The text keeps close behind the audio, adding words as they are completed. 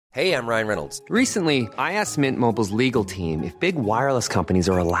Hey, I'm Ryan Reynolds. Recently, I asked Mint Mobile's legal team if big wireless companies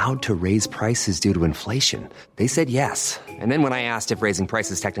are allowed to raise prices due to inflation. They said yes. And then when I asked if raising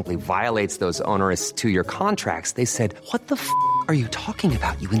prices technically violates those onerous two-year contracts, they said, "What the f*** are you talking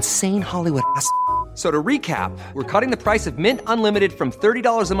about, you insane Hollywood ass?" So to recap, we're cutting the price of Mint Unlimited from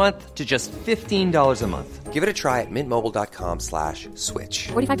 $30 a month to just $15 a month. Give it a try at mintmobile.com/switch.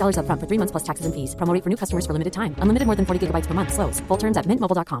 $45 up front for 3 months plus taxes and fees. Promo rate for new customers for limited time. Unlimited more than 40 gigabytes per month. Slows full terms at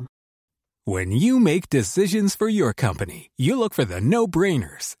mintmobile.com. When you make decisions for your company, you look for the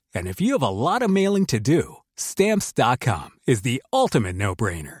no-brainers. And if you have a lot of mailing to do, Stamps.com is the ultimate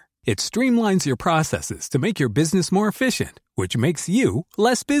no-brainer. It streamlines your processes to make your business more efficient, which makes you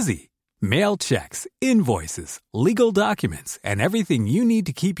less busy. Mail checks, invoices, legal documents, and everything you need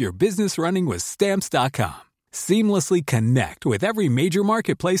to keep your business running with Stamps.com. Seamlessly connect with every major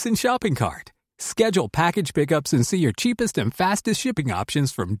marketplace and shopping cart. Schedule package pickups and see your cheapest and fastest shipping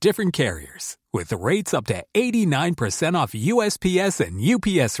options from different carriers, with rates up to 89% off USPS and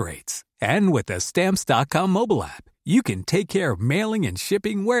UPS rates. And with the Stamps.com mobile app, you can take care of mailing and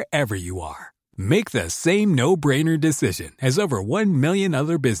shipping wherever you are. Make the same no-brainer decision as over 1 million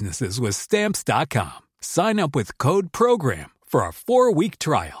other businesses with Stamps.com. Sign up with code PROGRAM for a 4-week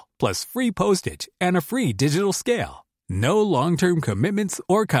trial, plus free postage and a free digital scale. No long-term commitments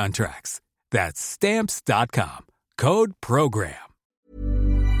or contracts. That's Stamps.com. Code PROGRAM.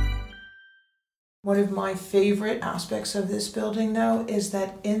 One of my favorite aspects of this building, though, is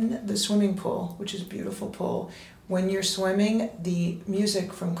that in the swimming pool, which is a beautiful pool, when you're swimming, the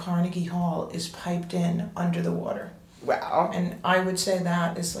music from Carnegie Hall is piped in under the water. Wow. And I would say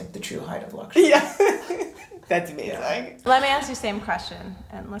that is like the true height of luxury. Yeah. That's amazing. Yeah. Let me ask you the same question,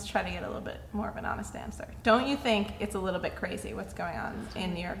 and let's try to get a little bit more of an honest answer. Don't you think it's a little bit crazy what's going on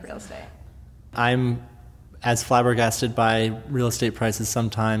in New York real estate? I'm as flabbergasted by real estate prices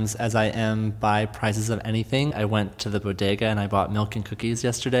sometimes as I am by prices of anything. I went to the bodega and I bought milk and cookies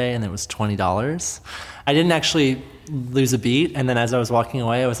yesterday, and it was $20. I didn't actually lose a beat, and then as I was walking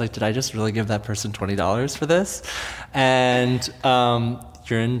away, I was like, did I just really give that person $20 for this? And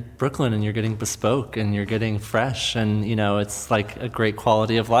you're in Brooklyn and you're getting bespoke and you're getting fresh, and you know, it's like a great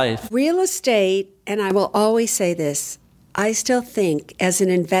quality of life. Real estate, and I will always say this, I still think as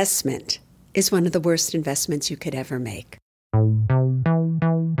an investment is one of the worst investments you could ever make.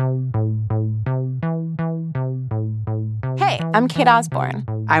 Hey, I'm Kate Osborne.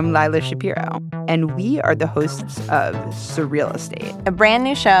 I'm Lila Shapiro, and we are the hosts of Surreal Estate, A brand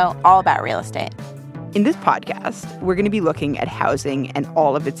new show all about real estate. In this podcast, we're going to be looking at housing and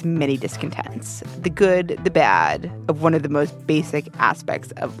all of its many discontents, the good, the bad, of one of the most basic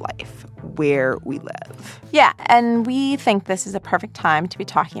aspects of life, where we live. Yeah, and we think this is a perfect time to be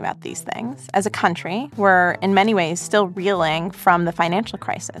talking about these things. As a country, we're in many ways still reeling from the financial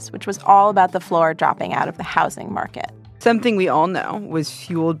crisis, which was all about the floor dropping out of the housing market. Something we all know was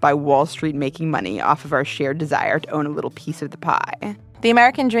fueled by Wall Street making money off of our shared desire to own a little piece of the pie. The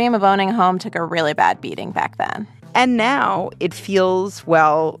American dream of owning a home took a really bad beating back then. And now it feels,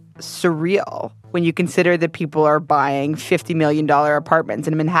 well, surreal when you consider that people are buying $50 million apartments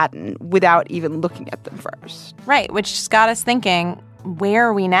in Manhattan without even looking at them first. Right, which just got us thinking, where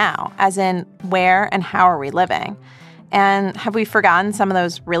are we now? As in, where and how are we living? And have we forgotten some of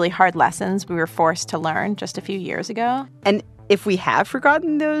those really hard lessons we were forced to learn just a few years ago? And if we have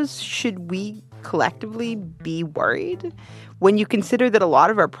forgotten those, should we collectively be worried? When you consider that a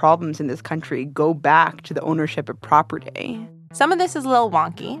lot of our problems in this country go back to the ownership of property. Some of this is a little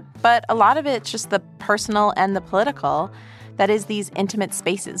wonky, but a lot of it's just the personal and the political. That is, these intimate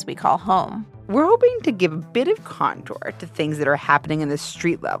spaces we call home. We're hoping to give a bit of contour to things that are happening in the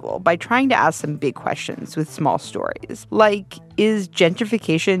street level by trying to ask some big questions with small stories. Like, is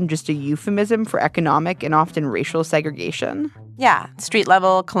gentrification just a euphemism for economic and often racial segregation? Yeah, street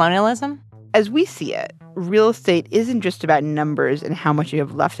level colonialism. As we see it, real estate isn't just about numbers and how much you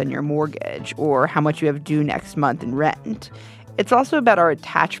have left on your mortgage or how much you have due next month in rent. It's also about our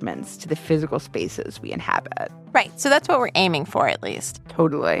attachments to the physical spaces we inhabit. Right, so that's what we're aiming for, at least.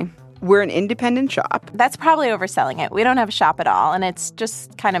 Totally. We're an independent shop. That's probably overselling it. We don't have a shop at all, and it's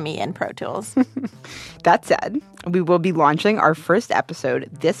just kind of me and Pro Tools. That said, we will be launching our first episode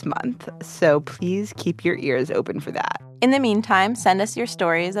this month, so please keep your ears open for that. In the meantime, send us your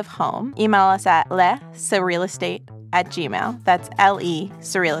stories of home. Email us at lesurrealestate@gmail.com. That's LE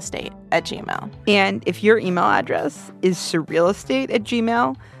surrealestate@gmail.com. And if your email address is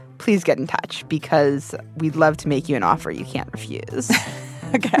surrealestate@gmail.com, please get in touch because we'd love to make you an offer you can't refuse.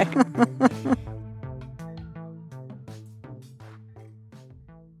 Okay.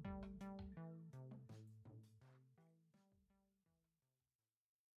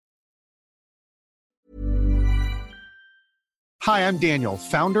 Hi, I'm Daniel,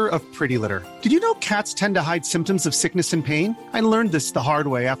 founder of Pretty Litter. Did you know cats tend to hide symptoms of sickness and pain? I learned this the hard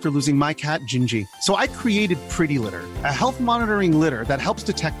way after losing my cat, Gingy. So I created Pretty Litter, a health monitoring litter that helps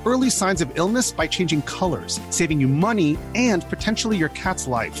detect early signs of illness by changing colors, saving you money and potentially your cat's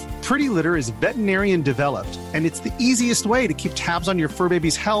life. Pretty Litter is veterinarian developed, and it's the easiest way to keep tabs on your fur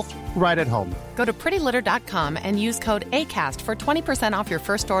baby's health right at home. Go to prettylitter.com and use code ACAST for 20% off your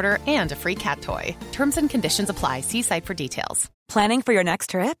first order and a free cat toy. Terms and conditions apply. See site for details. Planning for your next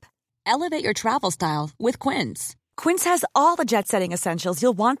trip? Elevate your travel style with Quince. Quince has all the jet-setting essentials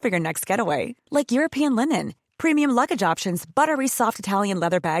you'll want for your next getaway, like European linen, premium luggage options, buttery soft Italian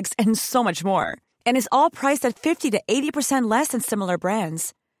leather bags, and so much more. And is all priced at 50 to 80% less than similar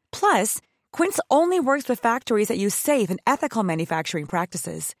brands. Plus, Quince only works with factories that use safe and ethical manufacturing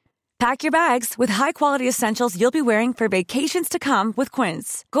practices. Pack your bags with high-quality essentials you'll be wearing for vacations to come with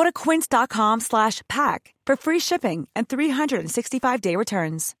Quince. Go to quince.com/pack for free shipping and 365-day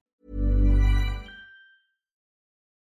returns.